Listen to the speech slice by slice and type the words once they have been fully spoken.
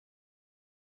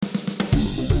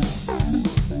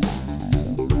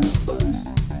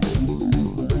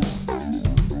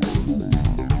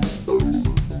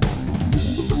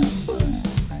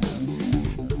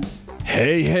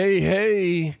Hey, hey,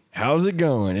 hey, how's it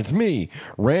going? It's me,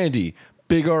 Randy,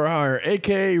 Big R Hire,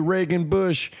 aka Reagan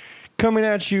Bush, coming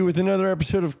at you with another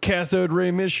episode of Cathode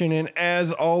Ray Mission. And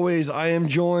as always, I am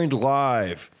joined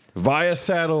live via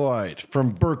satellite from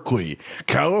Berkeley,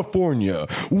 California,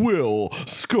 Will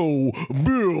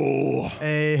Scoville.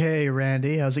 Hey,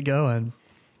 Randy, how's it going?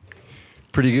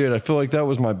 Pretty good. I feel like that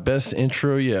was my best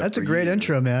intro yet. That's a great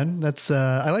intro, man. That's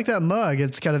I like that mug.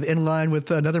 It's kind of in line with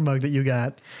another mug that you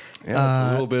got. Yeah, it's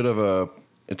a little bit of a.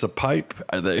 It's a pipe.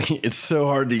 It's so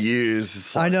hard to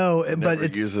use. I know, but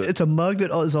it's a mug that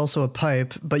is also a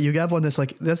pipe. But you got one that's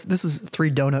like this. This is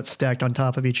 3 donuts stacked on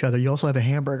top of each other. You also have a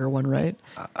hamburger one, right?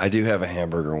 I do have a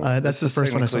hamburger one. That's the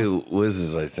first one I saw.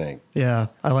 Liz's, I think. Yeah,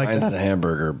 I like Mine's that. the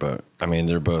hamburger, but I mean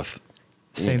they're both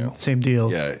same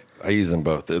deal. Yeah, I use them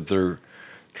both. They're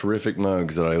terrific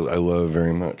mugs that I love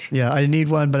very much. Yeah, I need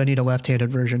one, but I need a left-handed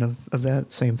version of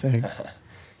that same thing.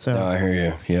 So no, I hear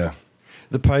you. Yeah.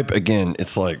 The pipe, again,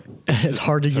 it's like... it's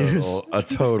hard to use. A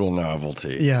total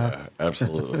novelty. Yeah.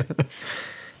 Absolutely.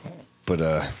 But,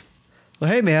 well,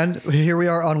 hey, man, here we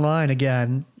are online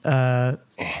again,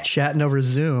 chatting over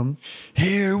Zoom.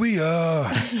 Here we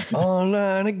are,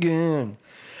 online again.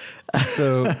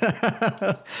 So,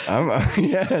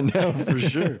 yeah, no, for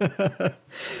sure.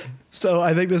 So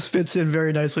I think this fits in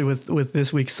very nicely with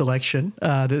this week's selection.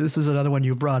 This is another one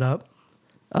you brought up.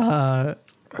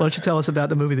 Why don't you tell us about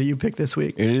the movie that you picked this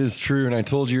week? It is true, and I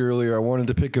told you earlier I wanted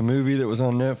to pick a movie that was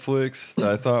on Netflix that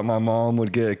I thought my mom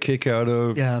would get a kick out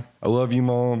of. Yeah. I love you,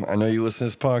 Mom. I know you listen to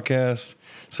this podcast.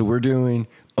 So we're doing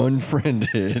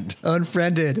Unfriended.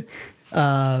 Unfriended.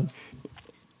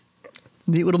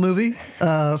 Neat little movie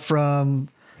from,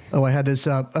 I had this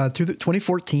up,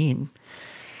 2014.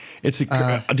 It's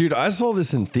dude, I saw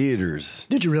this in theaters.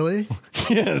 Did you really?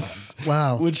 Yes.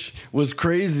 Wow. Which was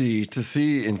crazy to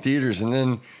see in theaters. And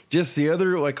then just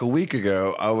a week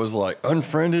ago, I was like,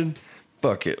 Unfriended,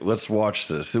 fuck it, let's watch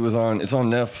this. It's on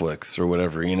Netflix or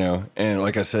whatever, And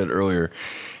like I said earlier,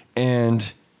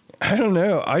 and I don't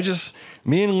know,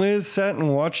 me and Liz sat and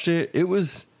watched it.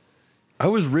 I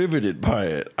was riveted by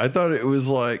it. I thought it was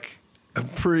like a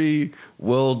pretty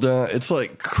well done. It's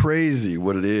like crazy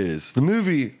what it is. The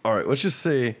movie, all right, let's just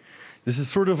say this is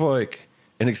sort of like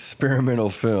an experimental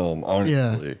film,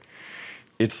 honestly. Yeah.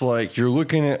 It's like you're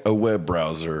looking at a web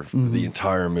browser for the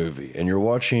entire movie, and you're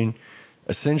watching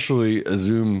essentially a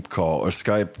Zoom call or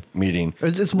Skype meeting.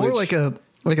 It's more like a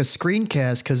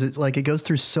screencast because it goes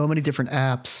through so many different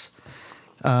apps.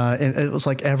 And it was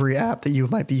like every app that you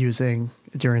might be using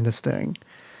during this thing.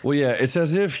 Well, yeah, it's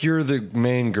as if you're the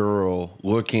main girl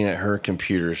looking at her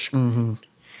computer screen. Mm-hmm.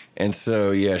 And so,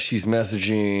 yeah, she's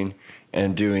messaging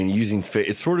and using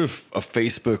it's sort of a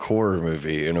Facebook horror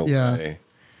movie in a way.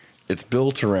 It's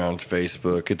built around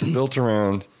Facebook. It's built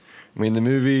around, the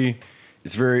movie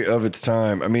is very of its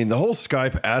time. The whole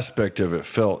Skype aspect of it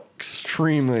felt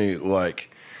extremely like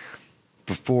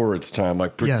before its time,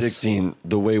 like predicting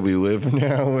the way we live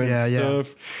now and stuff.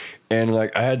 Yeah. And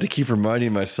like I had to keep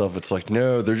reminding myself, it's like,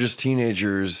 no, they're just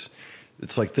teenagers.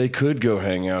 It's like they could go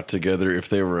hang out together if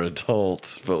they were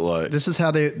adults, but like this is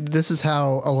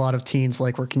how a lot of teens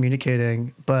were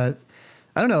communicating. But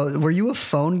I don't know. Were you a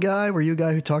phone guy? Were you a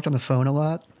guy who talked on the phone a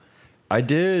lot? I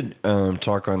did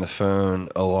talk on the phone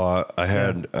a lot. I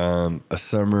had a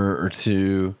summer or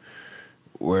two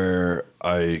where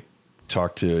I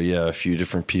talked to a few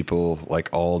different people like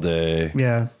all day.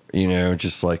 Yeah.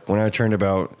 Just like when I turned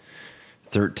about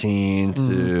 13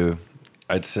 to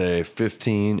I'd say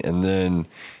 15, and then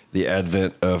the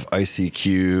advent of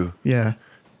ICQ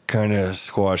kind of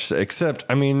squashed. Except,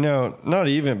 no, not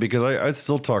even, because I'd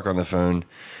still talk on the phone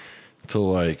to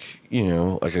like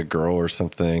a girl or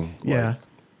something. Yeah.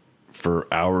 For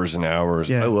hours and hours.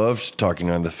 Yeah. I loved talking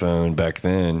on the phone back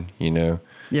then.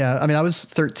 Yeah, I was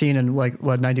 13 in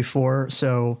 94,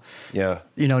 so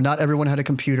not everyone had a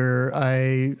computer.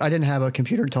 I didn't have a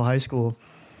computer until high school,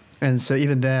 and so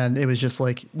even then it was just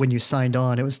like when you signed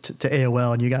on, it was to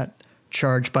AOL, and you got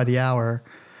charged by the hour,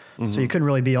 so you couldn't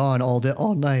really be on all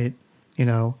night,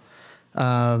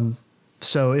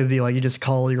 So it'd be like you just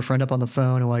call your friend up on the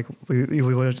phone, and we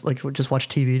would just watch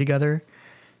TV together,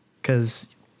 because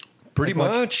pretty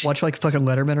much watch fucking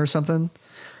Letterman or something,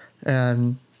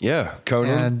 and. Yeah, Conan.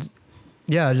 And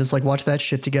just watch that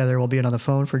shit together while being on the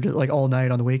phone for just all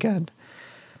night on the weekend.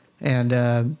 And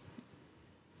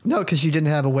no, because you didn't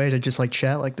have a way to just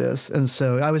chat like this. And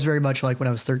so I was very much when I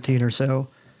was 13 or so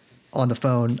on the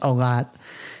phone a lot.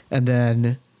 And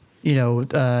then,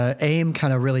 AIM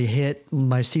kind of really hit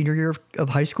my senior year of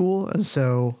high school. And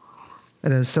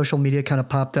then social media kind of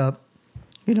popped up,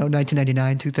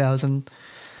 1999, 2000,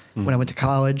 when I went to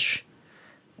college.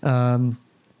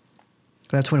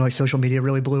 That's when like social media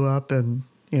really blew up, and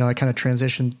I kind of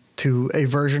transitioned to a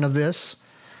version of this.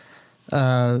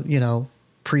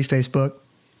 Pre-Facebook,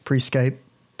 pre-Skype,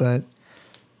 but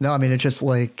no, I mean it's just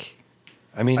like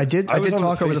I did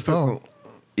talk over the phone.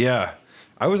 Yeah.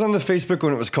 I was on the Facebook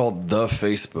when it was called the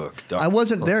Facebook. I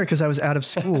wasn't there because I was out of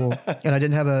school and I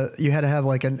didn't have you had to have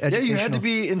like an educational. Yeah, you had to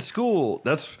be in school.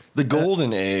 That's the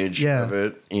golden age of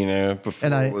it, before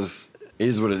it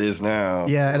is what it is now.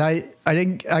 Yeah, and I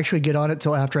didn't actually get on it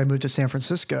till after I moved to San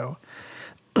Francisco.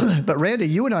 But Randy,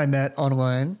 you and I met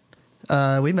online.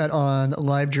 We met on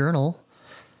LiveJournal.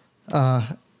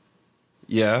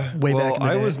 Yeah. Way back in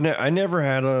the day. I never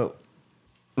had a...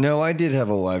 No, I did have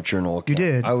a LiveJournal account. You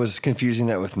did? I was confusing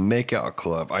that with Makeout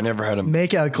Club. I never had a...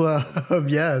 Makeout Club,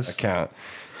 yes. Account.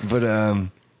 But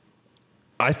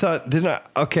I thought...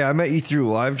 Okay, I met you through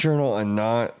LiveJournal and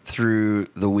not through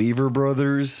the Weaver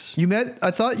brothers.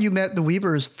 I thought you met the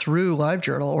Weavers through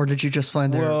LiveJournal, or did you just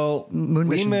find their Moon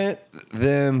Mission? We met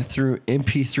them through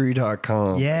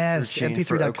mp3.com. Yes,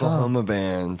 mp3.com. Oklahoma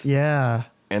bands. Yeah.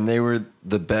 And they were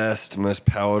the best, most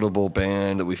palatable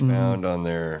band that we found on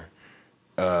their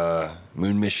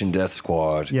Moon Mission Death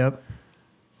Squad. Yep.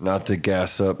 Not to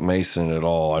gas up Mason at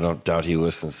all. I don't doubt he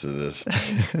listens to this.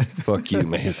 Fuck you,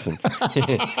 Mason.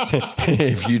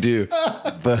 If you do.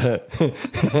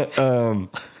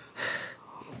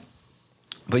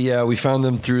 But yeah, we found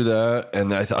them through that,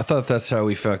 and I thought that's how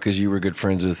we found, because you were good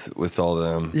friends with all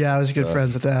them. Yeah, I was good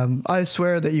friends with them. I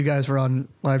swear that you guys were on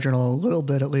LiveJournal a little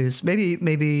bit at least.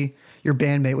 Maybe your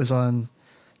bandmate was on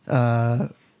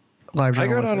LiveJournal. I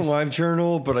got on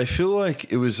LiveJournal, but I feel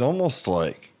like it was almost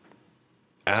like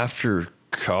after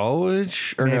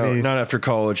college, or no, not after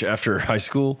college, after high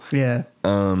school. Yeah.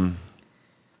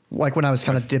 Like when I was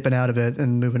kind of dipping out of it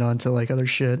and moving on to like other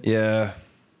shit. Yeah.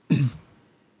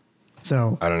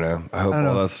 So I don't know. I hope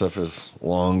all that stuff is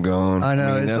long gone. I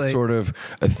know. I mean, that's like, sort of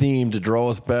a theme to draw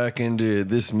us back into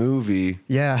this movie.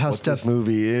 Yeah, this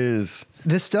movie is.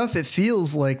 This stuff, it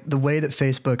feels like the way that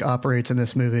Facebook operates in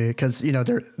this movie, because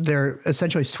they're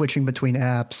essentially switching between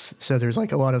apps. So there's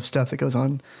like a lot of stuff that goes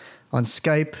on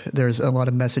Skype. There's a lot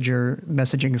of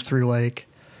messaging through like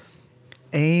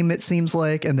AIM, it seems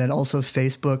like, and then also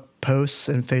Facebook posts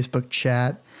and Facebook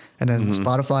chat, and then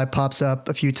Spotify pops up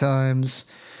a few times.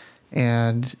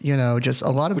 And, just a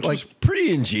lot of Which was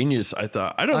pretty ingenious, I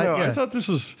thought. I don't know. Yeah. I thought this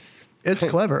was... It's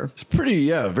clever. It's pretty,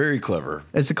 very clever.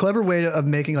 It's a clever way of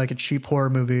making like a cheap horror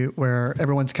movie where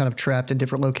everyone's kind of trapped in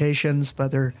different locations,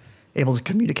 but they're able to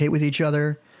communicate with each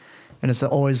other. And it's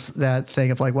always that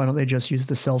thing of like, why don't they just use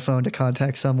the cell phone to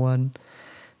contact someone?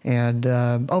 And,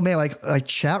 like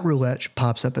chat roulette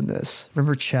pops up in this.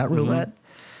 Remember chat roulette?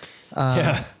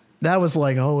 Yeah. That was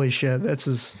like, holy shit. That's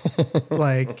just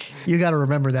like, you got to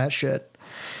remember that shit.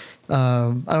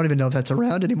 I don't even know if that's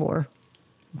around anymore.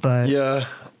 But yeah,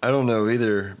 I don't know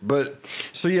either. But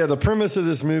so, yeah, the premise of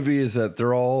this movie is that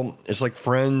it's like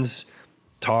friends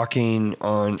talking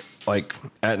on like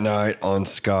at night on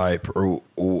Skype, or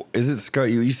is it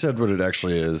Skype? You said what it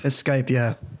actually is. It's Skype,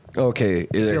 yeah. Okay.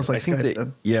 It feels like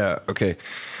Skype. Yeah, okay.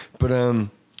 But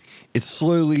it's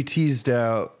slowly teased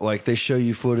out. Like they show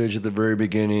you footage at the very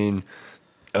beginning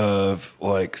of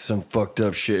like some fucked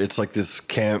up shit. It's like this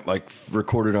like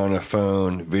recorded on a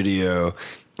phone video,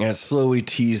 and it's slowly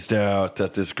teased out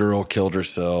that this girl killed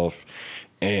herself,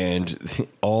 and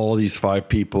all these 5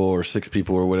 people or 6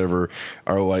 people or whatever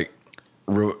are like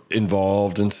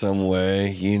involved in some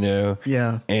way,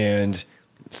 Yeah. And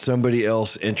somebody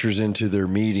else enters into their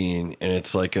meeting, and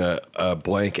it's like a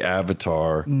blank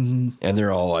avatar, and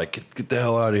they're all like, get the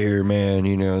hell out of here, man,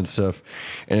 and stuff.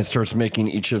 And it starts making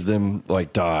each of them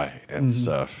like die and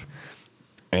stuff.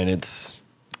 And it's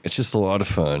just a lot of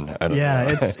fun. I don't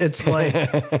know. it's like,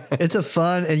 it's a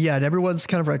fun, and and everyone's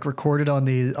kind of like recorded on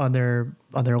their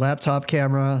laptop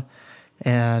camera.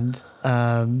 And,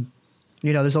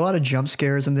 there's a lot of jump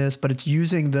scares in this, but it's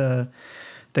using the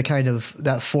kind of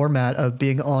that format of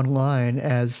being online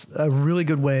as a really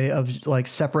good way of like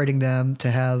separating them to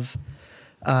have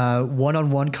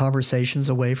one-on-one conversations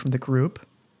away from the group,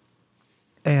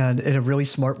 and in a really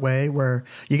smart way where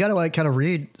you got to like kind of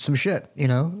read some shit,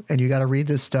 and you got to read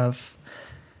this stuff.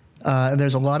 And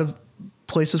there's a lot of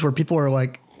places where people are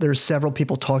like, there's several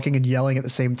people talking and yelling at the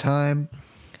same time.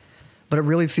 But it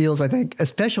really feels, I think,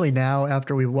 especially now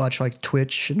after we watch like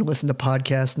Twitch and listen to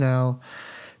podcasts now,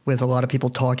 with a lot of people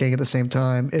talking at the same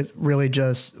time, it really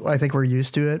I think we're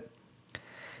used to it.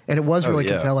 And it was really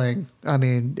compelling. I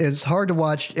mean, it's hard to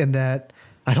watch in that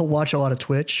I don't watch a lot of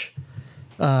Twitch.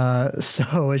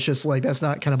 So it's just like, that's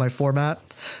not kind of my format.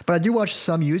 But I do watch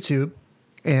some YouTube.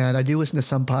 and I do listen to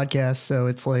some podcasts. So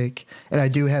it's like, and I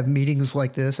do have meetings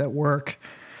like this at work.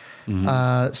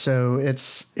 So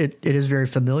it is very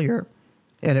familiar,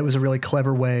 and it was a really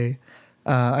clever way,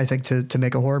 I think, to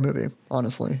make a horror movie.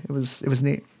 Honestly, it was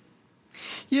neat.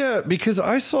 Yeah, because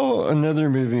I saw another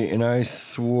movie and I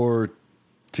swore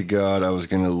to God I was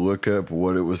going to look up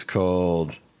what it was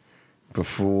called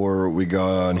before we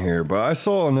got on here. But I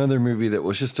saw another movie that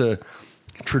was just a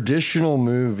traditional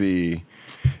movie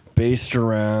based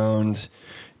around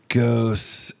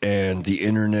ghosts and the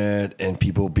internet and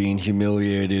people being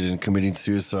humiliated and committing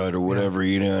suicide or whatever,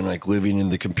 you know, and like living in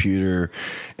the computer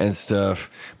and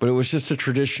stuff. But it was just a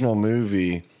traditional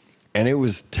movie and it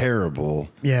was terrible.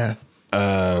 Yeah.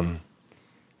 I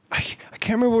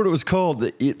can't remember what it was called.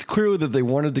 It's clearly that they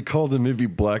wanted to call the movie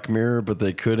Black Mirror, but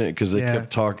they couldn't because they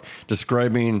kept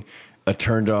describing a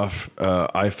turned off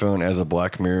iPhone as a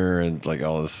Black Mirror and like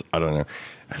all this. I don't know.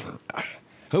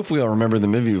 Hopefully I'll remember the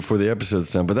movie before the episode's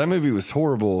done, but that movie was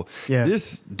horrible. Yeah.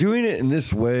 Doing it in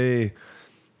this way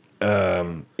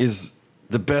is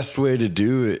the best way to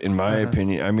do it, in my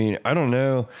opinion. I mean, I don't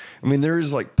know. I mean, there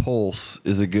is like Pulse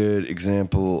is a good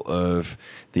example of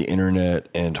the internet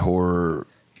and horror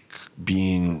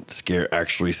being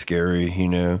actually scary, you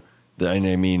know? I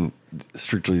mean,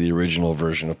 strictly the original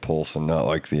version of Pulse and not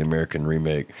like the American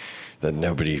remake that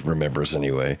nobody remembers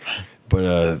anyway.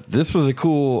 But this was a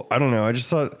cool, I don't know, I just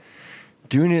thought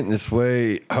doing it in this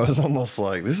way, I was almost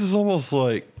like, this is almost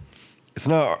like, it's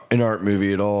not an art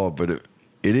movie at all, but it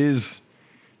is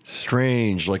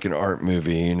strange like an art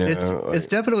movie, you know? It's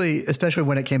definitely, especially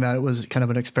when it came out, it was kind of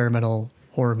an experimental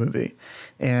horror movie.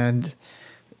 And,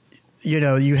 you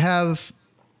know, you have,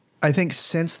 I think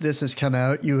since this has come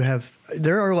out,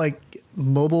 there are like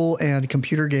mobile and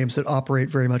computer games that operate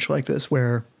very much like this,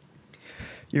 where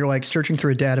you're like searching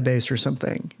through a database or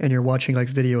something and you're watching like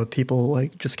video of people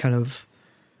like just kind of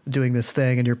doing this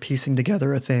thing and you're piecing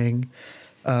together a thing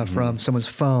from someone's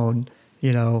phone,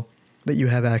 you know, that you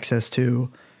have access to.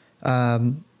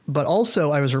 But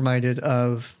also I was reminded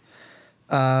of,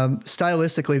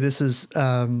 stylistically, this is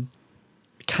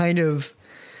kind of,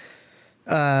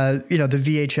 you know, the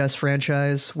VHS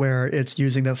franchise where it's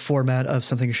using the format of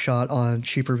something shot on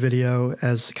cheaper video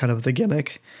as kind of the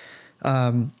gimmick.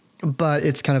 But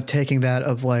it's kind of taking that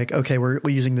of like, okay, we're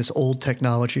using this old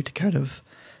technology to kind of,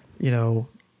 you know,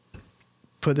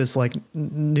 put this like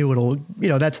new little, you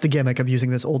know, that's the gimmick of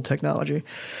using this old technology.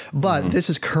 But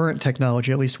this is current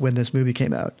technology, at least when this movie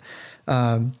came out.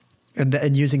 And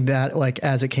using that like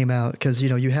as it came out, because, you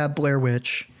know, you have Blair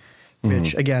Witch,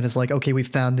 which again is like, okay, we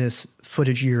found this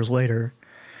footage years later.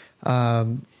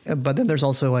 But then there's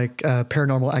also like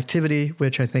Paranormal Activity,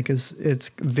 which I think it's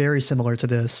very similar to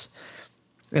this.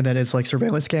 And then it's like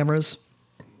surveillance cameras,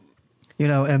 you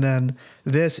know, and then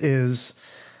this is,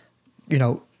 you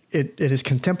know, it is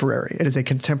contemporary. It is a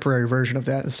contemporary version of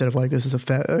that instead of like this is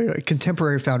a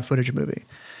contemporary found footage movie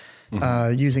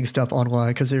using stuff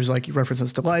online, because there's like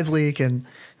references to LiveLeak and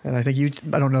I think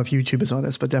I don't know if YouTube is on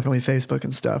this, but definitely Facebook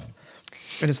and stuff.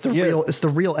 And it's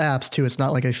the real apps too. It's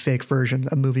not like a fake version,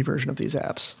 a movie version of these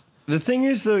apps. The thing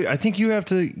is though, I think you have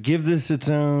to give this its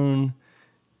own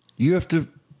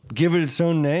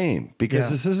name, because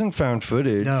this isn't found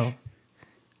footage. No.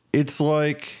 It's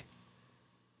like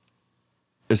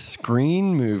a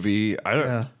screen movie.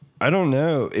 I don't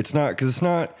know. It's not, because it's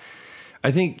not,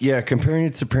 I think, comparing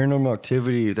it to Paranormal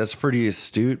Activity, that's pretty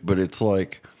astute, but it's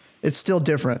like, it's still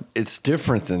different. It's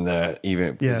different than that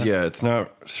even. Yeah, it's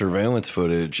not surveillance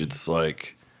footage. It's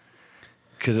like,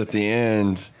 because at the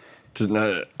end,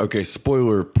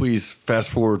 spoiler, please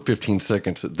fast forward 15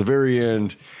 seconds. At the very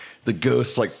end, the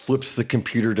ghost like flips the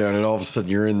computer down and all of a sudden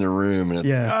you're in the room and it's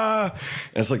and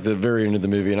it's like the very end of the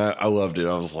movie, and I loved it.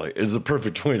 I was like, it's the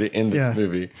perfect way to end this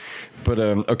movie.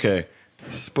 But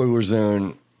spoiler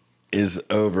zone is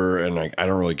over, and like I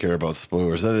don't really care about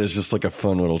spoilers. That is just like a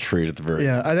fun little treat at the very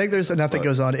end. I think there's enough that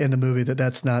goes on in the movie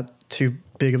that's not too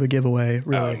big of a giveaway,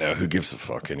 really. Oh no, who gives a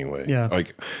fuck anyway? Yeah.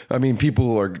 Like, I mean,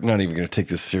 people are not even going to take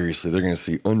this seriously. They're going to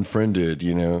see Unfriended,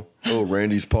 you know. Oh,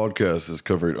 Randy's podcast is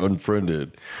covered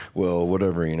Unfriended. Well,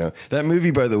 whatever, you know. That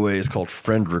movie, by the way, is called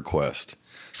Friend Request.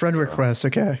 Friend Request,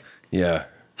 okay. Yeah.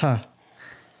 Huh.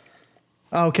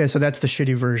 Oh, okay, so that's the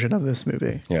shitty version of this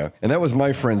movie. Yeah, and that was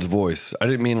my friend's voice. I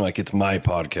didn't mean like it's my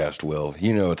podcast, Will.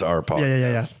 You know it's our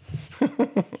podcast. Yeah.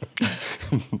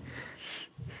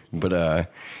 But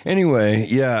anyway,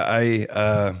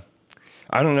 I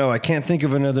don't know. I can't think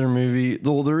of another movie.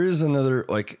 Though there is another,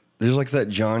 like, there's like that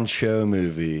John Cho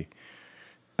movie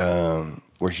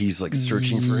where he's like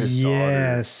searching for his daughter.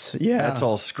 Yes, yeah. That's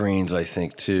all screens, I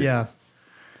think, too. Yeah.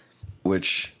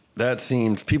 Which that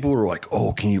scene, people were like,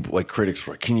 "Oh, critics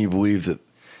were like, can you believe that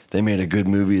they made a good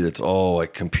movie that's all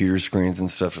like computer screens and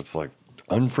stuff?" It's like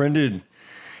Unfriended.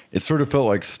 It sort of felt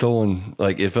like stolen.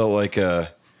 Like it felt like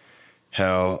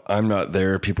how I'm Not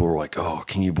There. People were like, "Oh,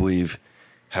 can you believe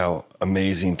how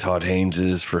amazing Todd Haynes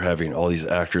is for having all these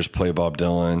actors play Bob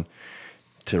Dylan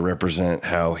to represent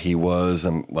how he was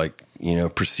and like,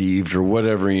 perceived or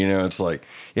whatever, it's like,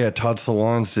 yeah, Todd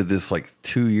Solondz did this like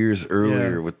 2 years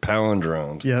earlier with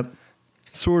Palindromes. Yep.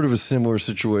 Sort of a similar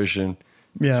situation.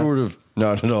 Yeah. Sort of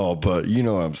not at all, but you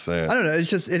know what I'm saying. I don't know.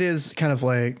 It is kind of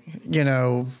like,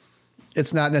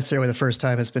 it's not necessarily the first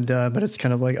time it's been done, but it's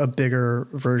kind of like a bigger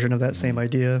version of that same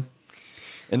idea.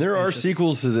 And there are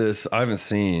sequels to this I haven't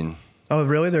seen. Oh,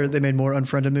 really? They made more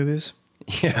Unfriended movies?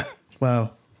 Yeah.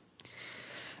 Wow.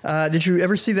 Did you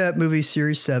ever see that movie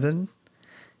Series 7?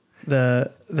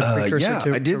 The precursor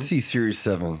to, I did see Series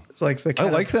 7. Like I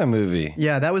like that movie.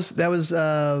 Yeah, that was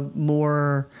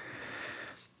more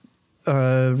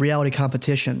reality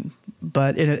competition,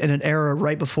 but in an era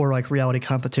right before like reality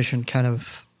competition kind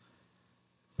of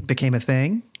became a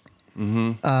thing.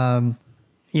 Mm-hmm.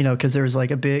 Because there was like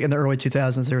in the early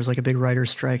 2000s, there was like a big writer's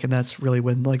strike, and that's really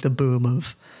when like the boom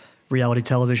of reality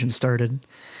television started.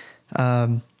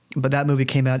 But that movie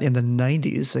came out in the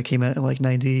 90s. It came out in like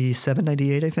 97,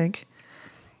 98, I think.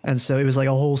 And so it was like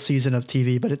a whole season of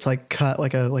TV, but it's like cut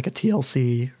like a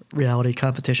TLC reality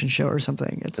competition show or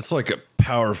something. It's like a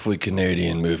powerfully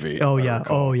Canadian movie. Oh, yeah.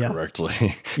 Oh, yeah.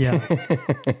 Correctly. Yeah.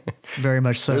 Very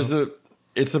much so.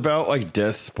 It's about like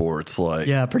death sports. Like,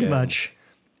 yeah, pretty much.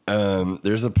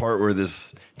 There's a part where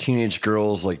this teenage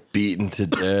girl's like beaten to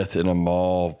death in a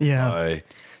mall by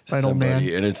an old man.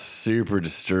 and it's super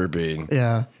disturbing.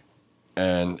 Yeah.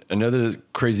 And another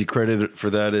crazy credit for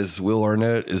that is Will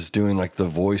Arnett is doing like the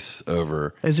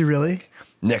voiceover. Is he really?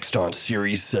 Next on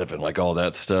Series 7, like all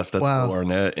that stuff. That's Will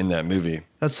Arnett in that movie.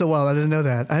 That's so wild. I didn't know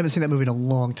that. I haven't seen that movie in a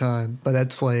long time, but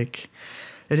that's like,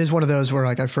 it is one of those where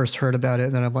like I first heard about it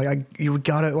and then I'm like,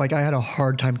 I had a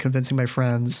hard time convincing my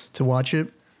friends to watch it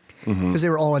because they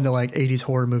were all into like 80s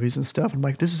horror movies and stuff. I'm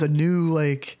like, this is a new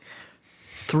like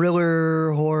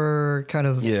thriller horror kind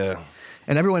of. Yeah.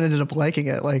 And everyone ended up liking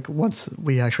it, like, once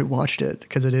we actually watched it,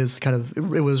 because it is kind of,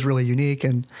 it was really unique,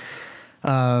 and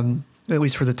at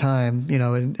least for the time,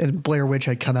 and Blair Witch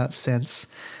had come out since,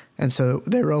 and so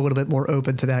they were a little bit more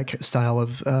open to that style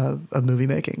of movie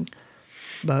making.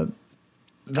 But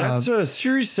that's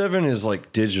Series 7 is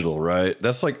like digital, right?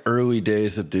 That's like early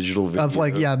days of digital video. Of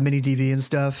like, mini DV and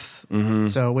stuff. Mm-hmm.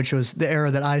 So, which was the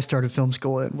era that I started film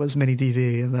school in, was mini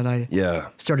DV, and then I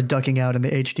started ducking out in the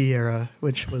HD era,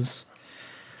 which was...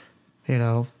 kind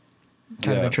of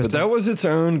interesting. But that was its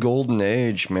own golden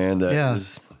age, man. That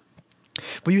is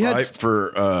you had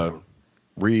for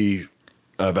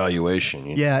re-evaluation.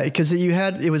 Yeah, because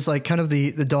it was like kind of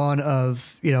the dawn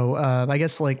of, I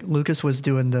guess like Lucas was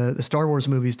doing the Star Wars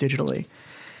movies digitally.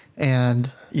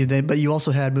 And but you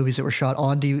also had movies that were shot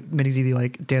on mini DV,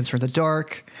 like Dancer in the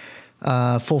Dark,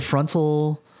 Full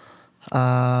Frontal.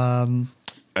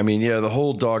 The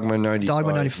whole Dogma 95.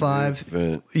 Dogma 95.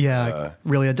 Movement,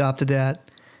 really adopted that.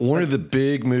 One of the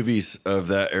big movies of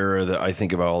that era that I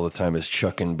think about all the time is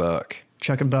Chuck and Buck.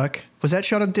 Chuck and Buck. Was that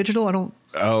shot on digital?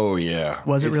 Oh, yeah.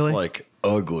 Was it really? It's like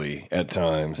ugly at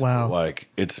times. Wow. But like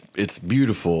it's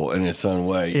beautiful in its own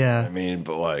way. Yeah.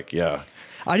 But like, yeah.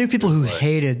 I knew people who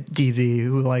hated DV,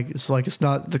 who it's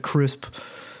not the crisp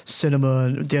cinema,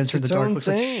 and Dancer in the Dark looks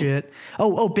like shit.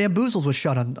 Oh, Bamboozled was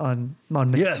shot on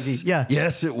yes. Yeah.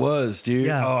 Yes, it was, dude.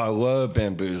 Yeah. Oh, I love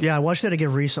Bamboozled. Yeah, I watched that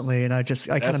again recently, and I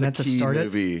kind of meant to start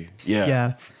movie. it.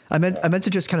 Yeah. I meant to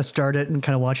just kind of start it and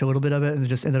kind of watch a little bit of it, and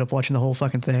just ended up watching the whole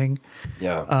fucking thing.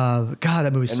 Yeah. God,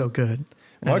 that movie's so good.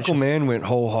 Michael Mann went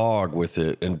whole hog with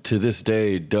it, and to this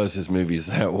day does his movies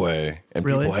that way, and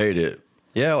people hate it.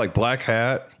 Yeah, like Black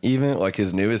Hat, even like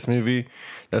his newest movie,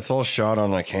 that's all shot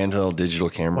on like handheld digital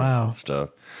cameras and stuff.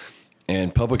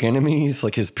 And Public Enemies,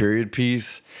 like his period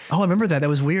piece. Oh, I remember that. That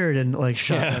was weird and like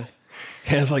shot. Yeah. It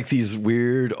has like these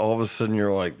weird, all of a sudden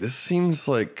you're like, this seems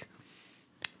like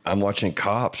I'm watching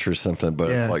Cops or something, but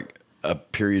it's like a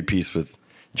period piece with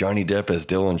Johnny Depp as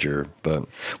Dillinger. But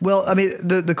well,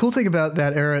 the cool thing about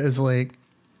that era is like,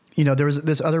 there was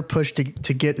this other push to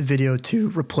get video to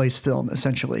replace film,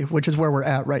 essentially, which is where we're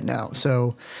at right now.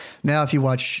 So now if you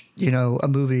watch, a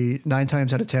movie, 9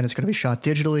 times out of 10, it's going to be shot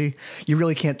digitally. You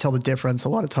really can't tell the difference a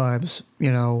lot of times,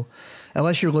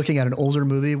 unless you're looking at an older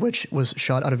movie, which was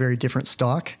shot on a very different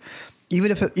stock.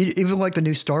 Even like the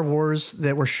new Star Wars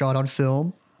that were shot on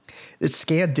film, it's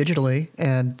scanned digitally,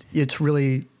 and it's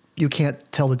really you can't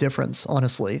tell the difference,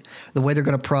 honestly. The way they're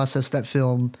going to process that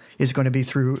film is going to be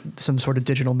through some sort of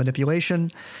digital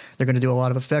manipulation. They're going to do a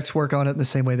lot of effects work on it in the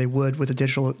same way they would with a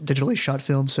digitally shot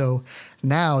film. So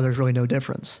now there's really no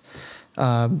difference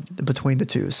between the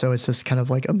two. So it's just kind of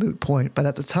like a moot point. But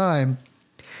at the time,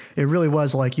 it really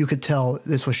was like you could tell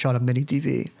this was shot on mini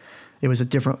DV. It was a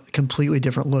completely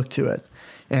different look to it.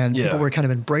 And people were kind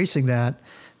of embracing that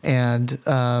and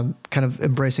kind of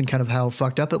embracing kind of how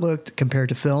fucked up it looked compared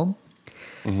to film.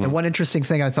 Mm-hmm. And one interesting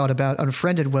thing I thought about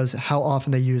Unfriended was how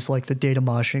often they use like the data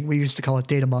moshing. We used to call it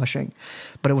data moshing,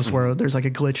 but it was where there's like a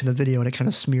glitch in the video and it kind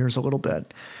of smears a little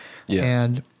bit. Yeah.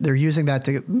 And they're using that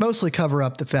to mostly cover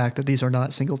up the fact that these are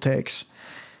not single takes.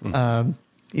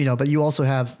 Mm-hmm. But you also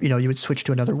have, you would switch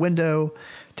to another window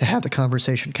to have the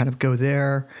conversation kind of go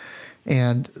there.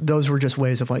 And those were just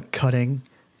ways of like cutting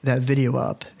that video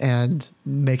up and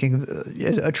making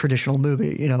a traditional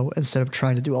movie, instead of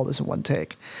trying to do all this in one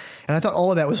take. And I thought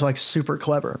all of that was like super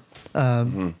clever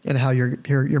in how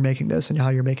you're making this and how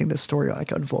you're making this story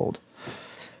like unfold.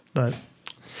 But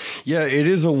yeah, it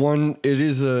is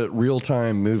a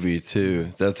real-time movie too.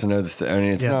 That's another thing. I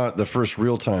mean, it's not the first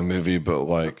real-time movie, but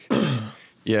like,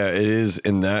 yeah, it is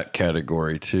in that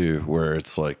category too, where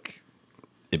it's like,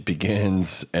 it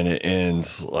begins and it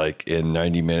ends like in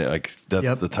 90 minutes. Like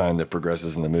that's the time that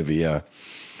progresses in the movie. Yeah.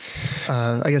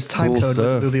 I guess Time Code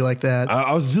was a movie like that.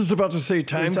 I was just about to say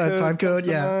Time Code. Time Code,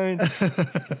 yeah.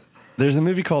 There's a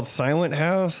movie called Silent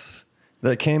House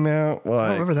that came out. I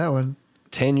don't remember that one.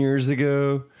 10 years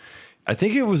ago. I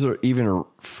think it was even a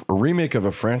remake of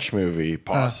a French movie,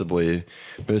 possibly.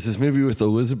 But it's this movie with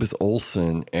Elizabeth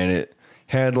Olsen, and it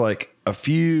had like a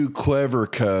few clever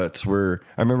cuts where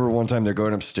I remember one time they're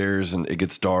going upstairs and it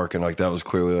gets dark and like that was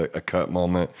clearly like a cut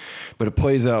moment, but it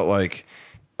plays out like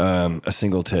a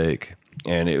single take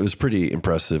and it was pretty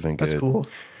impressive and good. That's cool.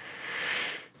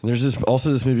 There's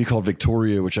this movie called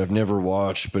Victoria, which I've never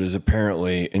watched, but is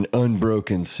apparently an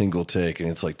unbroken single take and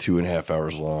it's like 2.5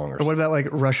 hours long. Or what about like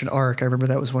Russian Ark? I remember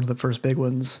that was one of the first big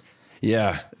ones.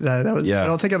 Yeah. That was. Yeah. I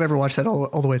don't think I've ever watched that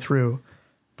all the way through.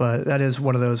 But that is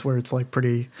one of those where it's like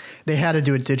they had to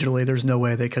do it digitally. There's no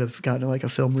way they could have gotten like a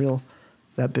film reel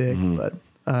that big. Mm-hmm. But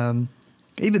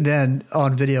even then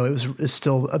on video, it's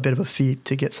still a bit of a feat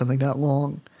to get something that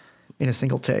long in a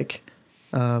single take,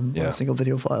 a single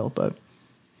video file. But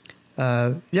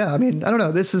I mean, I don't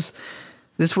know. This was,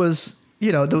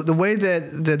 the way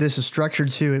that this is structured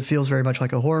too, it feels very much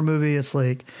like a horror movie. It's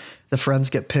like the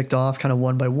friends get picked off kind of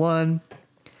one by one.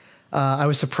 I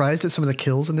was surprised at some of the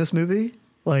kills in this movie.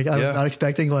 Like, I was not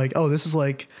expecting, like, oh, this is,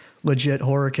 like, legit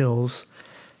horror kills.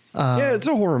 It's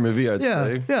a horror movie, I'd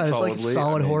say. Yeah, it's like a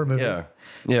solid horror movie.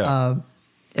 Yeah.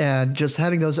 And just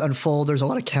having those unfold, there's a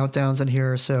lot of countdowns in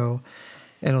here. So,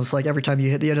 and it's like every time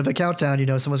you hit the end of a countdown,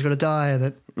 someone's going to die. And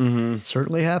it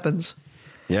certainly happens.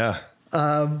 Yeah.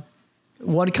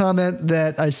 One comment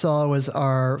that I saw was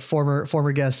our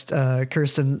former guest,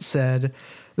 Kirsten, said,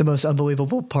 the most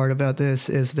unbelievable part about this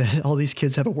is that all these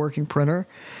kids have a working printer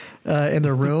in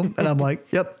their room. And I'm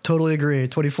like, yep, totally agree.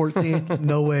 2014,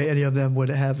 no way any of them would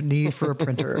have need for a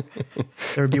printer.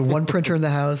 There would be one printer in the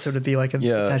house. It would be like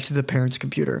attached to the parents'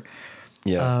 computer.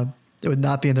 Yeah. It would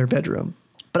not be in their bedroom.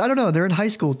 But I don't know. They're in high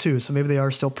school too. So maybe they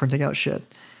are still printing out shit.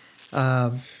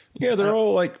 They're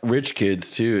all like rich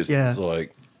kids too.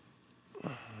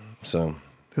 So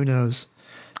who knows?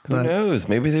 Who knows?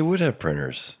 Maybe they would have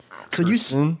printers. So you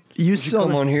saw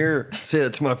come on here, say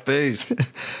that to my face.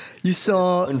 You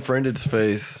saw Unfriended's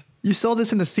face. You saw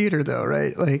this in the theater though,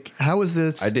 right? Like, how was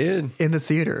this? I did in the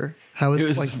theater. How was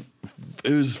it? Like,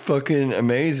 it was fucking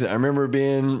amazing. I remember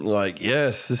being like,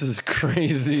 "Yes, this is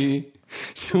crazy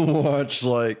to watch."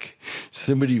 Like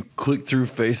somebody click through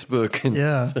Facebook and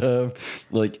stuff,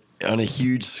 like on a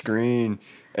huge screen,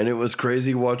 and it was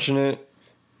crazy watching it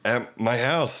at my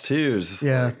house too.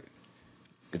 Like,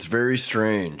 it's very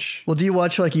strange. Well, do you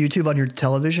watch like YouTube on your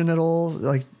television at all?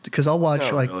 Like, because I'll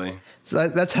watch really. So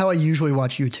that's how I usually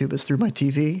watch YouTube is through my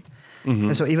TV. Mm-hmm.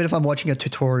 And so even if I'm watching a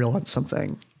tutorial on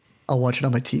something, I'll watch it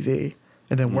on my TV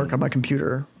and then work on my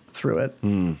computer through it.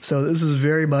 Mm. So this is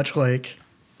very much like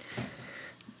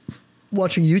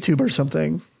watching YouTube or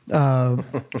something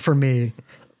for me.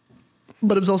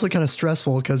 But it was also kind of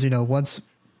stressful because, once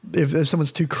if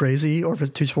someone's too crazy or if a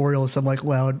tutorial is some like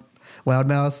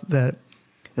loudmouth that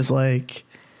is like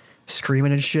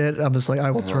screaming and shit, I'm just like,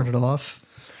 I will turn it off.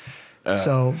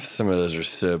 So some of those are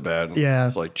so bad. Yeah.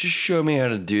 It's like, just show me how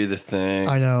to do the thing.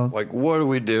 I know. Like, what are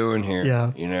we doing here?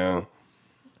 Yeah.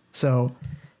 So,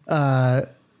 so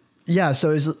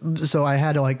I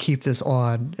had to like keep this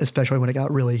on, especially when it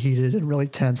got really heated and really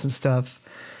tense and stuff.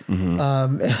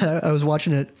 Mm-hmm. I was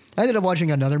watching it I ended up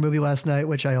watching another movie last night,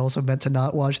 which I also meant to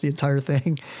not watch the entire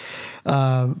thing.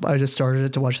 I just started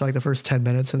it to watch like the first 10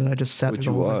 minutes, and then I just sat What'd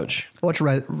through you the whole watch? thing. I watched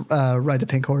Ride the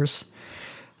Pink Horse.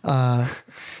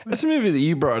 That's a movie that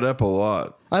you brought up a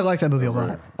lot. I like that movie a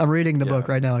lot. I'm reading the book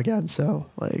Yeah. right now again, so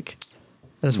like,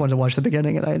 I just wanted to watch the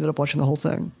beginning, and I ended up watching the whole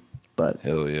thing. But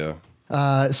Hell yeah.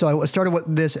 so I started with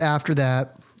this after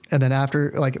that, and then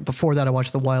after, like, before that, I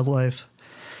watched The Wildlife,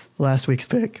 last week's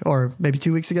pick, or maybe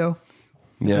 2 weeks ago,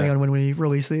 depending Yeah. on when we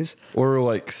release these. Or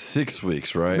like 6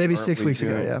 weeks, right? Maybe Aren't 6 we weeks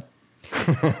ago, doing-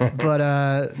 yeah.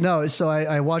 But no, so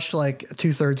I watched like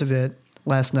 2/3 of it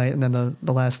last night, and then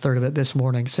the last third of it this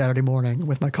morning, Saturday morning,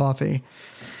 with my coffee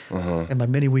and my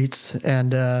mini wheats,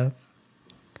 and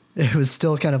it was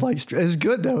still kind of like, it was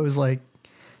good though. It was like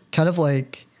kind of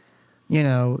like, you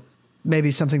know,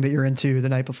 maybe something that you're into the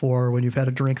night before when you've had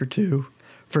a drink or two,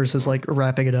 versus like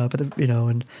wrapping it up, you know,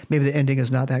 and maybe the ending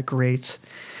is not that great.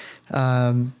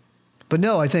 But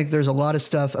no, I think there's a lot of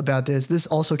stuff about this. This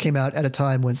also came out at a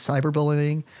time when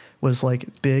cyberbullying was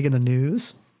like big in the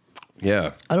news.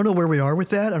 Yeah. I don't know where we are with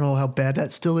that. I don't know how bad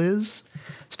that still is,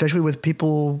 especially with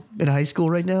people in high school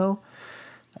right now.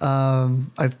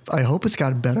 I hope it's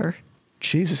gotten better.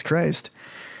 Jesus Christ.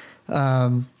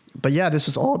 But yeah, this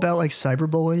was all about like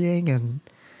cyberbullying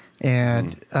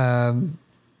and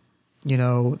you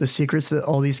know, the secrets that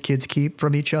all these kids keep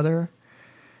from each other.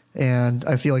 And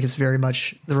I feel like it's very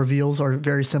much, the reveals are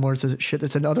very similar to shit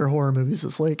that's in other horror movies.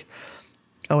 It's like,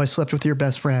 oh, I slept with your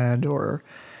best friend, or,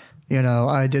 you know,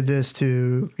 I did this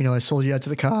to, you know, I sold you out to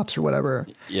the cops or whatever.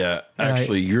 Yeah. And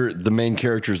Actually, you're the main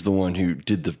character is the one who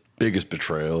did the biggest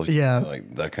betrayal. Yeah.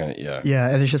 Like that kind of, yeah. Yeah,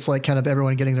 and it's just like kind of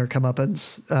everyone getting their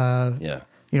comeuppance, Yeah.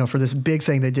 you know, for this big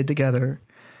thing they did together.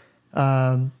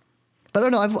 But I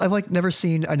don't know. I've like never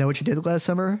seen I Know What You Did Last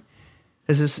Summer.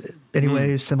 Is this any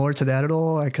way similar to that at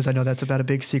all? Because I know that's about a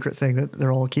big secret thing that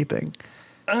they're all keeping.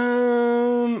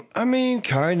 I mean,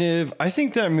 kind of. I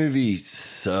think that movie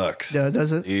sucks. Yeah,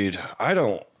 does it? Dude, I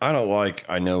don't like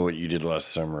I Know What You Did Last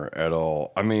Summer at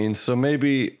all. I mean, so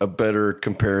maybe a better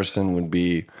comparison would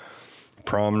be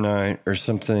Prom Night or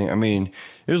something. I mean,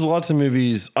 there's lots of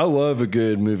movies. I love a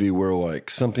good movie where like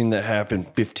something that happened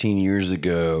 15 years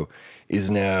ago is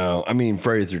now, I mean,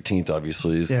 Friday the 13th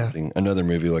obviously is something, another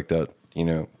movie like that, you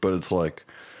know, but it's like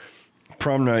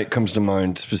Prom Night comes to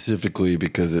mind specifically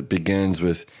because it begins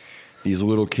with these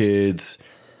little kids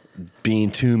being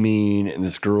too mean, and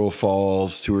this girl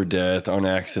falls to her death on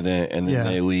accident, and then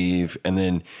they leave, and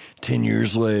then 10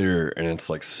 years later, and it's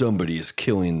like somebody is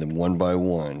killing them one by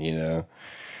one, you know?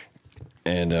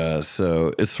 And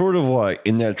so it's sort of like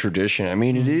in that tradition. I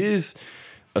mean, it is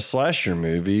a slasher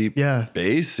movie,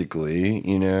 basically,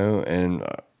 you know? And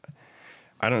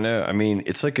I don't know. I mean,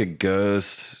 it's like a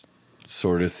ghost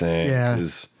sort of thing. Yeah.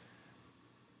 Because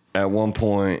at one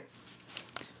point,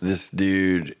 this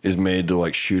dude is made to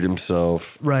like shoot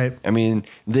himself. Right. I mean,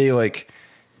 they like,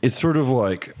 it's sort of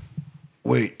like,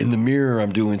 wait, in the mirror,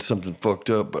 I'm doing something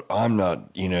fucked up, but I'm not,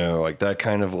 you know, like that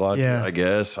kind of logic, I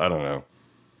guess. I don't know.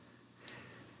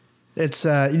 It's,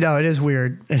 no, it is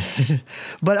weird.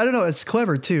 But I don't know. It's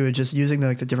clever too. Just using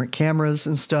like the different cameras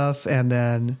and stuff. And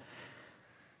then,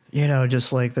 you know,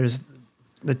 just like there's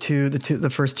the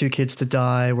first two kids to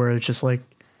die, where it's just like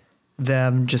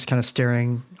them just kind of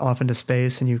staring off into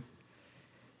space, and you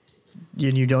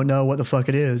don't know what the fuck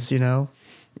it is, you know?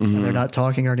 And they're not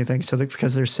talking or anything. So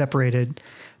because they're separated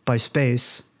by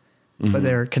space, but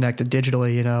they're connected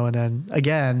digitally, you know? And then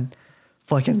again,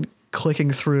 fucking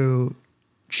clicking through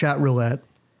chat roulette.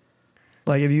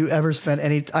 Like, if you ever spent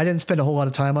I didn't spend a whole lot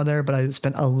of time on there, but I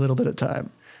spent a little bit of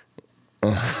time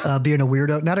being a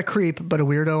weirdo, not a creep, but a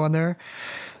weirdo on there.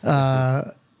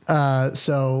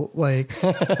 So like,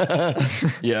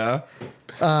 Yeah.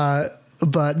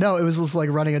 but no, it was just like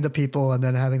running into people and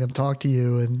then having them talk to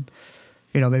you, and,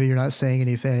 you know, maybe you're not saying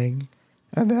anything.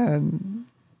 And then,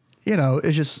 you know,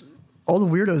 it's just all the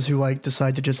weirdos who like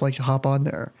decide to just like hop on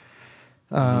there.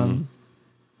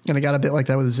 And I got a bit like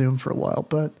that with Zoom for a while,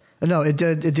 but no, it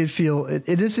did feel,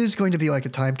 this is going to be like a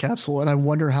time capsule. And I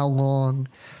wonder how long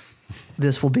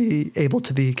this will be able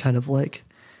to be kind of like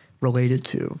related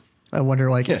to. I wonder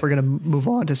like if we're going to move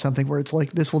on to something where it's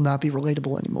like, this will not be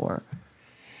relatable anymore.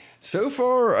 So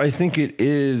far, I think it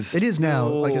is. It is now,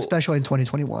 like, especially in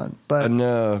 2021, but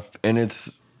enough. And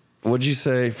it's, what'd you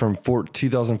say, from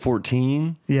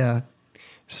 2014? yeah.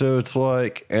 So it's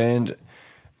like, and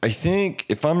I think,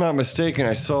 if I'm not mistaken,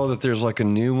 I saw that there's like a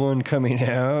new one coming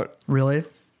out. Really?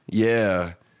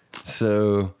 Yeah.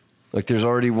 So, like, there's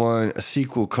already a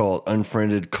sequel called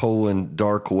Unfriended: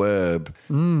 Dark Web.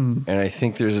 And I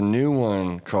think there's a new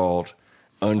one called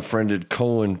Unfriended: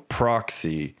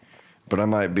 Proxy. but I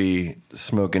might be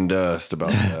smoking dust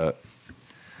about that.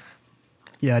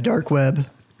 Yeah, dark web.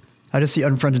 I just see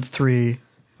Unfriended 3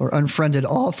 or Unfriended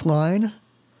Offline.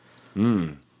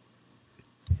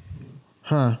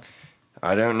 Huh.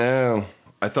 I don't know.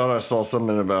 I thought I saw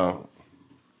something about...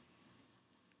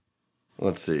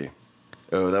 Let's see.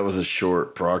 Oh, that was a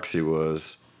short. Proxy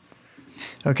was.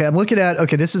 Okay, I'm looking at...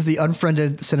 Okay, this is the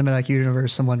Unfriended Cinematic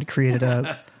Universe. Someone created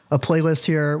a playlist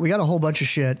here. We got a whole bunch of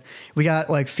shit. We got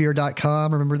like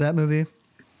Fear.com. Remember that movie?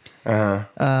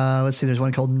 Let's see. There's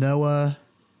one called Noah.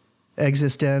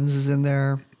 Existenz is in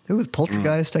there. Ooh, with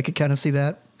Poltergeist, I could kind of see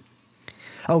that.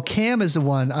 Oh, Cam is the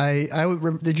one.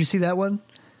 Did you see that one?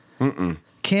 Mm-mm.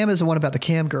 Cam is the one about the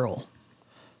cam girl.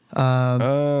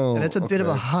 And it's a bit of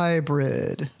a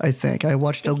hybrid, I think. I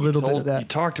watched a little bit of that. You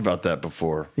talked about that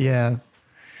before. Yeah.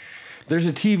 There's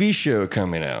a TV show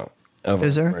coming out.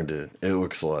 Is there? Unfriended, it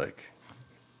looks like.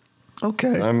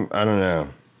 Okay. I don't know.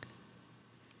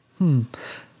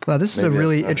 Wow, this is a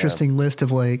really interesting list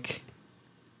of like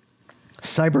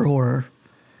cyber horror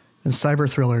and cyber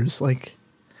thrillers. Like,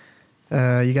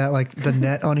 you got like The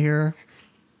Net on here.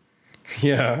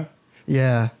 Yeah.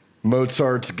 Yeah.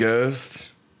 Mozart's Ghost.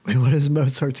 Wait, what is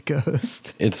Mozart's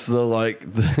Ghost? It's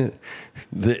the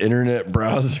internet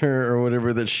browser or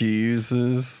whatever that she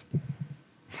uses.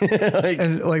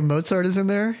 And like Mozart is in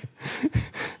there?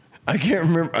 I can't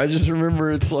remember. I just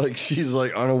remember it's like she's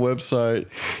like on a website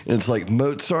and it's like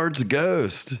Mozart's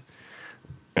Ghost.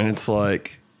 And it's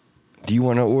like, do you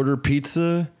want to order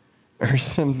pizza or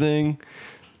something?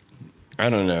 I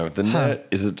don't know. The Net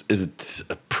is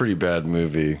a pretty bad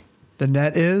movie. The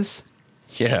Net is?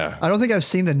 Yeah. I don't think I've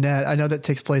seen The Net. I know that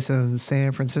takes place in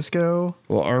San Francisco.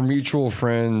 Well, our mutual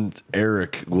friend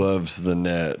Eric loves The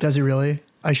Net. Does he really?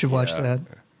 I should watch that.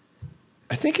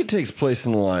 I think it takes place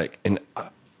in like in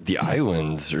the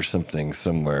islands or something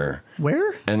somewhere.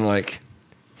 Where? And like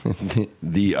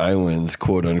the islands,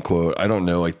 quote unquote. I don't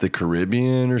know, like the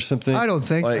Caribbean or something. I don't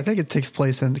think. Like, I think it takes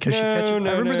place in because I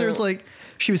remember there's like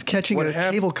she was catching a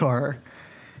cable car.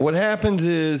 What happens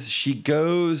is she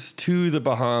goes to the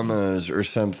Bahamas or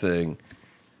something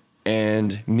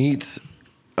and meets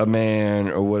a man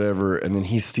or whatever, and then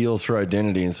he steals her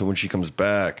identity. And so when she comes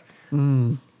back,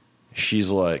 she's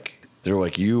like, they're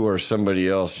like, you are somebody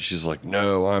else. And she's like,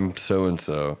 no, I'm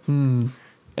so-and-so. And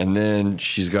then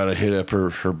she's got to hit up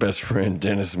her best friend,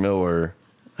 Dennis Miller.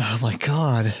 Oh, my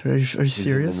God. Are you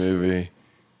serious? In the movie.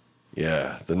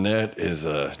 Yeah, The Net is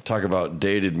talk about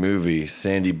dated movie.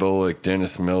 Sandy Bullock,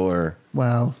 Dennis Miller.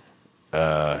 Wow.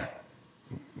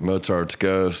 Mozart's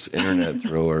Ghost, internet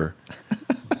thriller.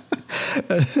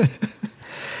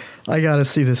 I gotta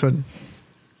see this one.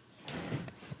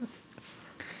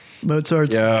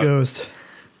 Mozart's Ghost.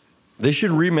 They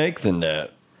should remake The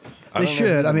Net. They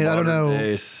should. I mean, I don't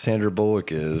know. Sandra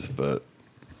Bullock is, but.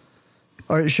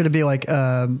 Or should it be like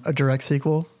a direct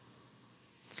sequel?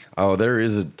 Oh, there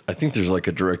is I think there's like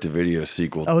a direct-to-video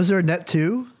sequel. Oh, is there a Net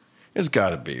 2? It's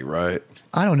got to be, right?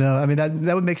 I don't know. I mean,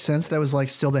 that would make sense. That was like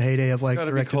still the heyday of like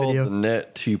direct-to-video. The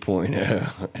Net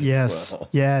 2.0. Yes.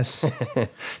 Yes.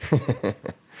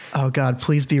 Oh, God,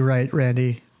 please be right,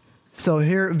 Randy. So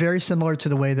here, very similar to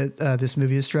the way that this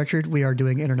movie is structured, we are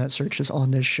doing internet searches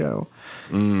on this show.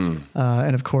 And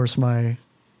of course,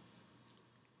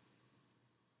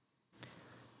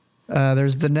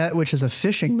 there's The Net, which is a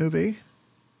fishing movie.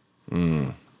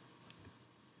 Oh,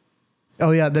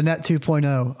 yeah, The Net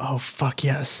 2.0. Oh, fuck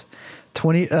yes.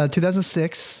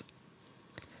 2006.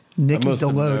 Nikki I must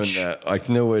have known Deloach. that. Like,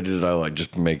 no way did I like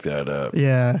just make that up.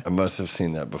 Yeah. I must have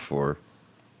seen that before.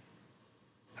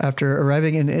 After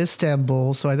arriving in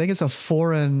Istanbul, so I think it's a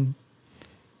foreign.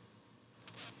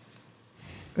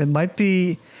 It might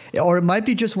be, or it might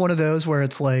be just one of those where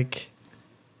it's like,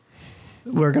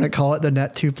 we're going to call it The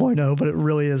Net 2.0, but it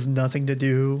really has nothing to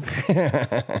do.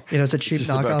 It's a cheap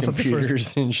knockoff of the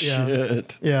computers and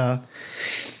shit. Yeah.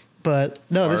 But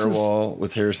no, this is Firewall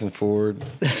with Harrison Ford.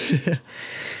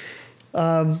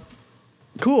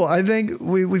 cool. I think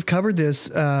we've covered this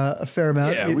a fair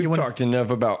amount. Yeah, we've talked enough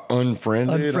about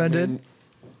Unfriended. Unfriended. I mean,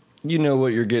 you know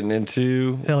what you're getting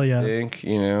into. Hell yeah. I think,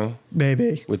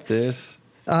 Maybe. with this.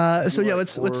 So yeah,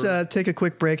 let's take a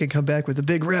quick break and come back with a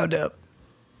big roundup.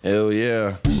 Hell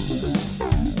yeah.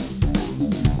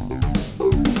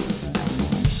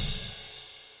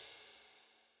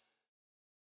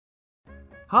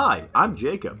 Hi, I'm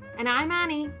Jacob. And I'm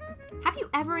Annie. Have you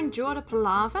ever endured a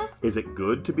palaver? Is it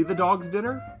good to be the dog's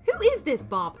dinner? Who is this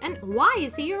Bob, and why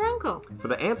is he your uncle? For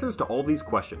the answers to all these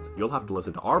questions, you'll have to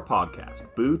listen to our podcast,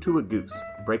 Boo to a Goose,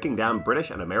 breaking down British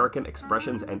and American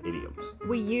expressions and idioms.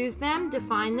 We use them,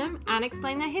 define them, and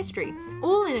explain their history,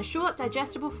 all in a short,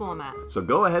 digestible format. So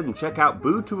go ahead and check out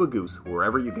Boo to a Goose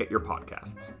wherever you get your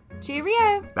podcasts.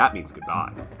 Cheerio! That means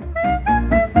goodbye.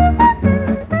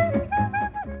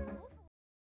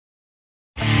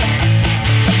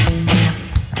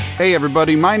 Hey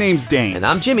everybody, my name's Dane. And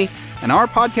I'm Jimmy. And our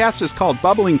podcast is called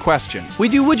Bubbling Questions. We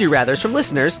do Would You Rathers from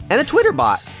listeners and a Twitter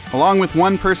bot. Along with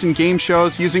one-person game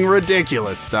shows using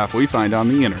ridiculous stuff we find on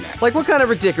the internet. Like what kind of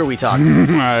ridic are we talking?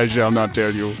 I shall not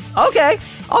tell you. Okay,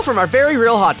 all from our very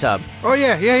real hot tub. Oh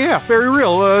yeah, very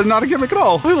real, not a gimmick at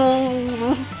all.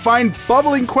 Find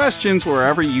Bubbling Questions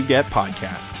wherever you get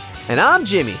podcasts. And I'm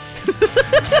Jimmy.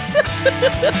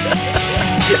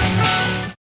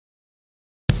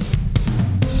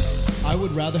 I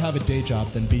would rather have a day job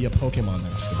than be a Pokemon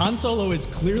master. Han Solo is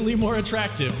clearly more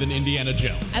attractive than Indiana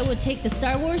Jones. I would take the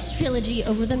Star Wars trilogy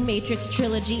over the Matrix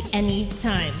trilogy any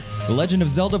time. The Legend of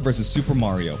Zelda versus Super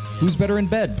Mario. Who's better in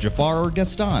bed, Jafar or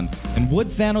Gaston? And would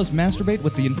Thanos masturbate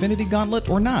with the Infinity Gauntlet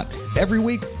or not? Every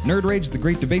week, Nerd Rage The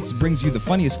Great Debates brings you the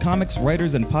funniest comics,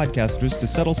 writers, and podcasters to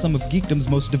settle some of geekdom's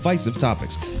most divisive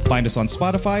topics. Find us on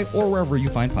Spotify or wherever you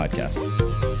find podcasts.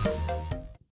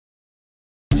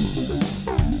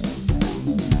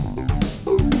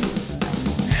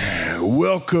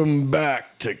 Welcome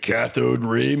back to Cathode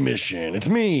Ray Mission. It's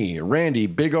me, Randy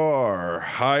Big R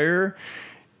Higher.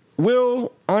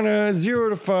 Will, on a 0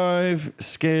 to 5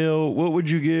 scale, what would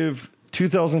you give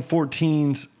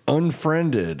 2014's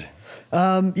Unfriended?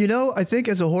 I think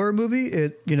as a horror movie,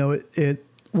 it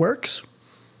works.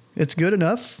 It's good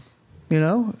enough.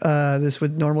 This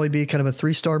would normally be kind of a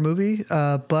 3-star movie,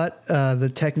 but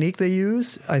the technique they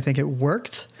use, I think it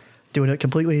worked. Doing it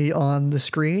completely on the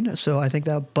screen, so I think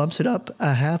that bumps it up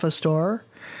a half a star,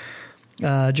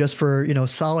 just for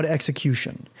solid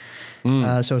execution. So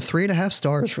 3.5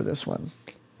 stars for this one.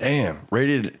 Damn,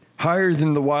 rated higher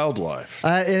than The Wildlife.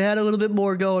 It had a little bit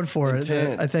more going for it.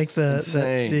 I think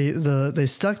they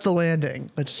stuck the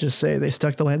landing. Let's just say they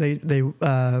stuck the landing.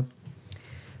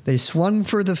 They swung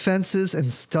for the fences and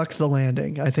stuck the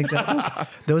landing. I think that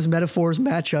those metaphors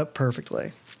match up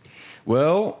perfectly.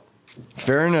 Well.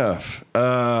 Fair enough.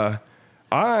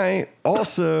 I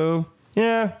also,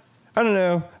 I don't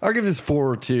know. I'll give this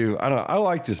 4 or 2. I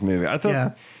like this movie. I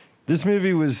thought this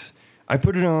movie was, I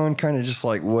put it on kind of just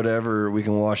like whatever, we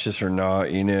can watch this or not,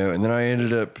 and then I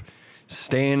ended up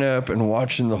staying up and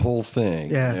watching the whole thing.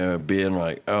 Yeah. Being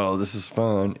like, oh, this is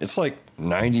fun. It's like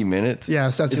 90 minutes. Yeah,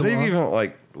 it's not too maybe long. even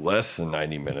like less than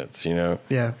 90 minutes,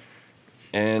 Yeah.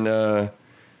 And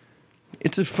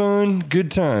it's a fun,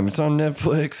 good time. It's on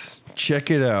Netflix.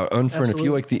 Check it out. Unfriended. If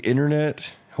you like the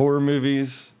internet, horror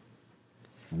movies,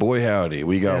 boy howdy,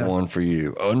 we got one for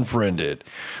you. Unfriended.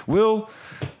 Will,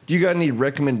 do you got any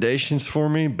recommendations for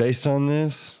me based on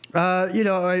this?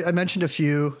 I mentioned a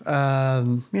few.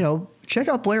 Check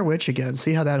out Blair Witch again.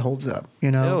 See how that holds up.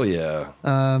 Hell yeah.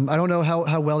 I don't know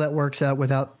how well that works out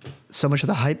without so much of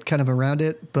the hype kind of around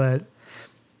it, but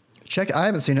I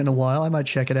haven't seen it in a while. I might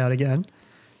check it out again.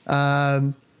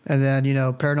 And then,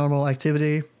 Paranormal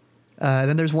Activity. And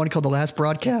then there's one called The Last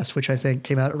Broadcast, which I think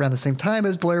came out around the same time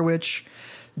as Blair Witch,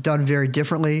 done very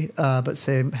differently, but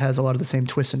has a lot of the same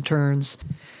twists and turns.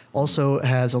 Also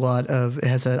has it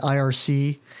has an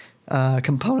IRC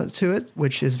component to it,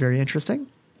 which is very interesting.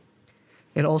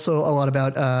 And also a lot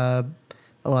about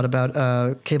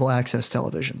cable access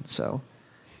television. So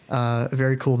a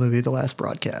very cool movie, The Last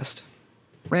Broadcast.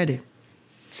 Randy.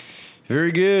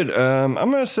 Very good. I'm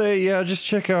going to say, just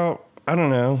check out, I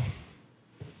don't know,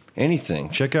 anything.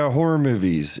 Check out horror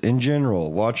movies in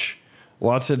general. Watch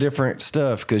lots of different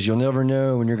stuff because you'll never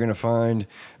know when you're going to find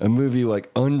a movie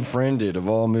like Unfriended of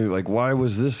all movies. Like, why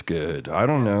was this good? I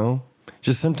don't know.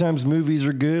 Just sometimes movies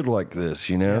are good like this,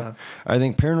 Yeah. I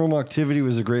think Paranormal Activity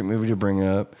was a great movie to bring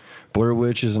up. Blair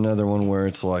Witch is another one where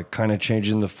it's like kind of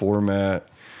changing the format,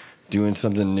 doing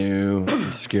something new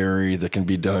and scary that can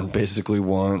be done basically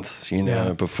once,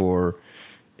 before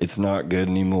it's not good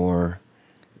anymore,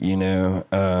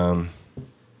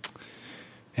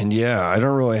 And I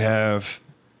don't really have,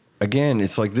 again,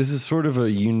 it's like this is sort of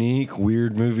a unique,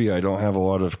 weird movie. I don't have a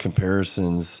lot of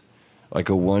comparisons.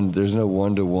 There's no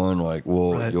one-to-one, like,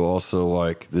 well, right. You'll also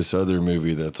like this other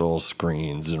movie that's all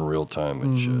screens in real time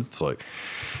and shit. It's like,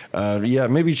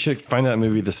 maybe find that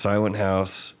movie, The Silent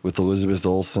House, with Elizabeth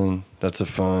Olsen. That's a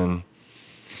fun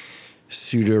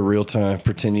pseudo real-time,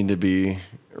 pretending to be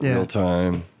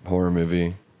real-time horror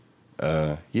movie.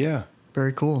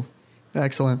 Very cool.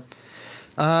 Excellent.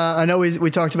 I know we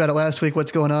talked about it last week.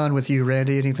 What's going on with you,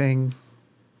 Randy? Anything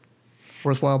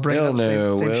worthwhile bringing Hell up?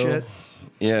 no. Same Well, shit?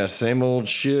 yeah, same old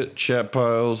shit. Chat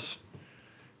piles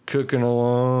cooking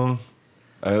along.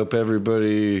 I hope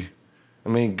everybody. I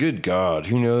mean, good God,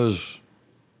 who knows?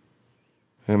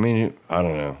 I mean, I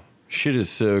don't know. Shit is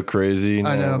so crazy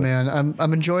now. I know, man.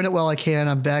 I'm enjoying it while I can.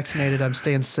 I'm vaccinated. I'm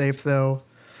staying safe though.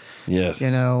 Yes.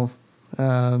 You know,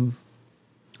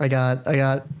 I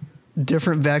got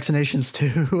different vaccinations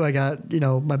too. I got,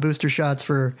 my booster shots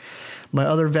for my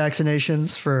other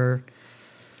vaccinations for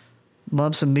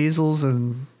mumps and measles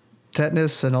and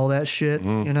tetanus and all that shit,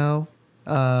 got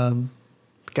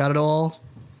it all.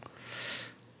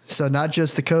 So not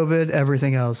just the COVID,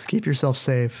 everything else. Keep yourself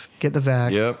safe. Get the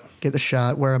vax. Yep. Get the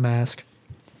shot. Wear a mask.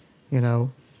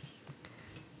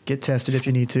 Get tested if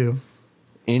you need to.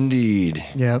 Indeed.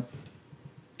 Yep.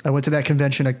 I went to that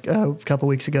convention a couple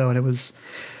weeks ago, and it was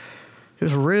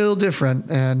real different.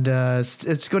 And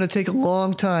it's going to take a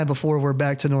long time before we're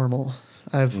back to normal.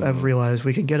 I've realized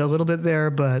we can get a little bit there,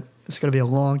 but it's going to be a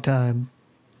long time.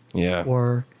 Yeah.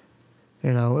 Or,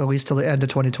 at least till the end of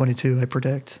 2022, I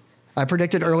predict. I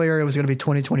predicted earlier it was going to be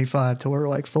 2025 till we're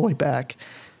like fully back,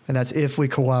 and that's if we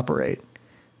cooperate.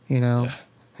 So.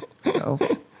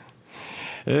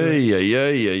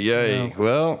 Hey.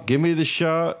 Well, give me the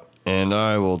shot, and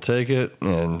I will take it,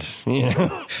 and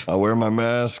I'll wear my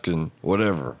mask and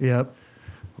whatever. Yep.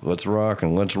 Let's rock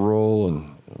and let's roll,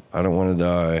 and I don't want to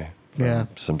die from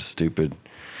some stupid,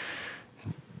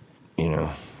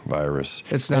 virus.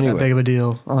 It's not that big of a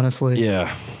deal, honestly.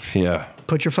 Yeah.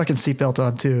 Put your fucking seatbelt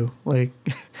on too. Like,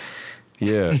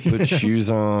 yeah, put shoes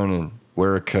on and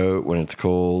wear a coat when it's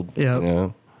cold.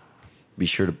 Yeah. Be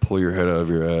sure to pull your head out of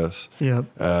your ass. Yep.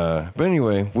 But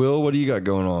anyway, Will, what do you got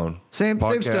going on? Same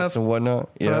stuff and whatnot.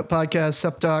 Yeah. Podcast,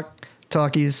 Sup Talk,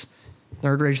 Talkies,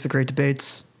 Nerd Rage, The Great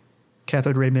Debates,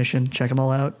 Cathode Ray Mission. Check them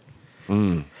all out.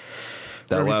 That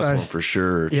last one for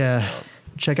sure. Yeah.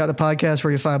 Check out the podcast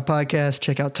where you find podcasts.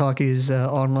 Check out Talkies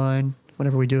online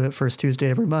whenever we do it, first Tuesday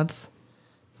every month.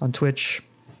 On Twitch,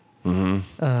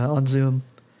 on Zoom.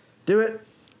 Do it.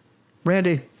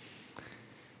 Randy.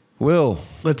 Will.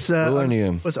 Let's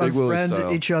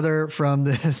unfriend each other from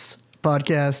this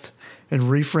podcast and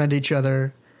refriend each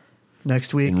other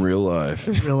next week. In real life.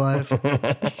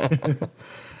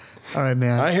 All right,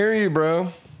 man. I hear you,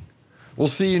 bro. We'll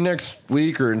see you next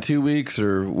week or in 2 weeks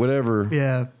or whatever.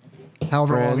 Yeah.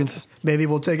 However long. Maybe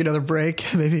we'll take another break.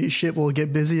 Maybe shit will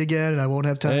get busy again and I won't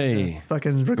have time to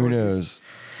fucking record. Who knows?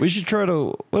 We should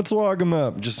let's log him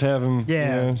up. Just have him.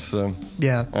 Yeah.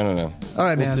 I don't know. All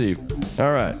right, man. We'll see.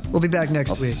 All right. We'll be back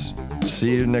next week. See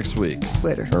you next week.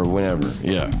 Later. Or whenever.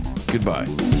 Yeah. Goodbye.